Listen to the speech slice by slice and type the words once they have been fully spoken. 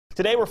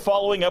Today we're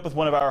following up with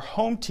one of our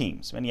home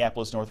teams,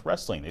 Minneapolis North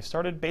Wrestling. They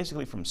started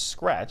basically from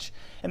scratch,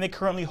 and they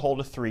currently hold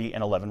a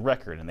 3-11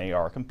 record, and they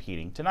are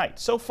competing tonight.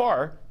 So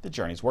far, the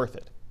journey's worth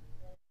it.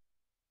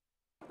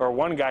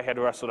 One guy had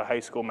wrestled a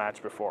high school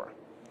match before.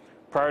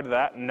 Prior to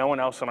that, no one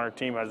else on our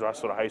team has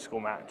wrestled a high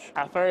school match.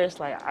 At first,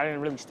 I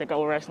didn't really stick up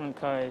with wrestling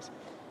because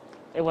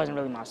it wasn't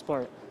really my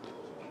sport.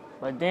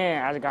 But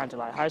then, as I got into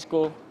high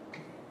school,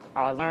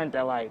 I learned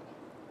that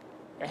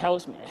it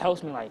helps me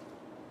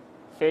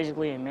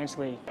physically and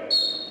mentally.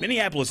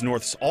 Minneapolis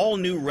North's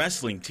all-new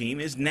wrestling team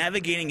is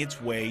navigating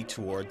its way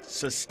toward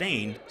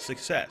sustained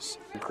success.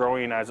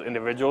 Growing as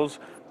individuals,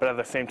 but at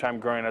the same time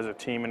growing as a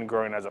team and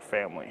growing as a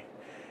family.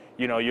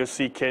 You know, you'll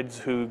see kids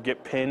who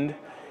get pinned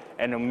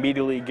and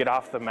immediately get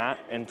off the mat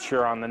and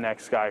cheer on the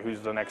next guy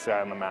who's the next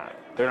guy on the mat.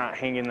 They're not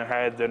hanging their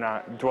head, they're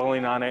not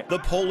dwelling on it. The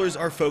Polars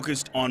are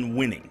focused on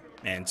winning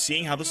and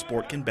seeing how the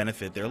sport can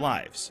benefit their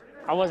lives.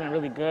 I wasn't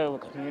really good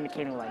with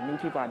communicating with new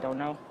people I don't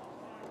know,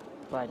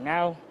 but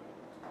now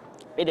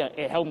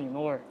it helped me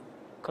more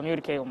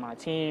communicate with my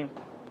team,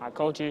 my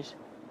coaches,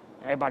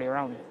 and everybody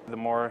around me. The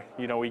more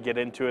we get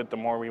into it, the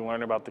more we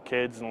learn about the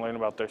kids and learn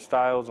about their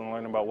styles and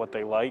learn about what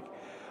they like.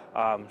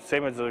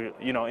 Same as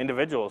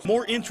individuals.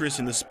 More interest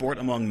in the sport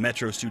among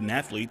Metro student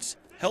athletes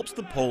helps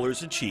the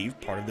Polars achieve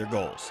part of their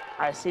goals.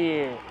 I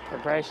see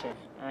progression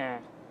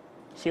and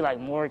see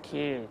more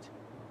kids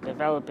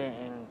developing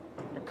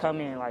and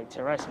coming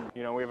to wrestling.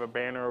 We have a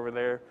banner over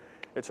there.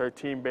 It's our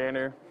team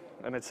banner,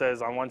 and it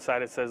says on one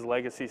side it says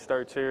legacy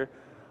starts here.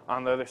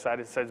 On the other side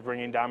it says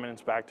bringing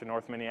dominance back to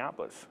North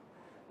Minneapolis,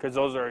 because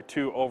those are our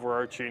two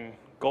overarching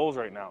goals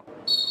right now.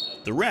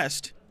 The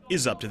rest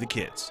is up to the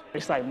kids.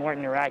 It's more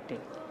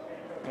interacting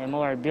and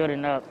more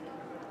building up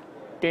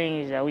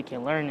things that we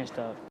can learn and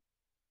stuff.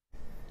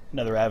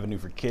 Another avenue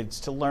for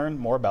kids to learn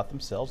more about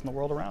themselves and the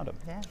world around them.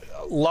 Yeah.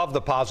 Love the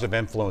positive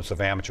influence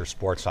of amateur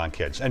sports on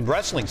kids. And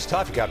wrestling's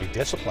tough. You got to be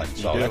disciplined,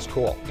 so that's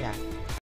cool. Yeah.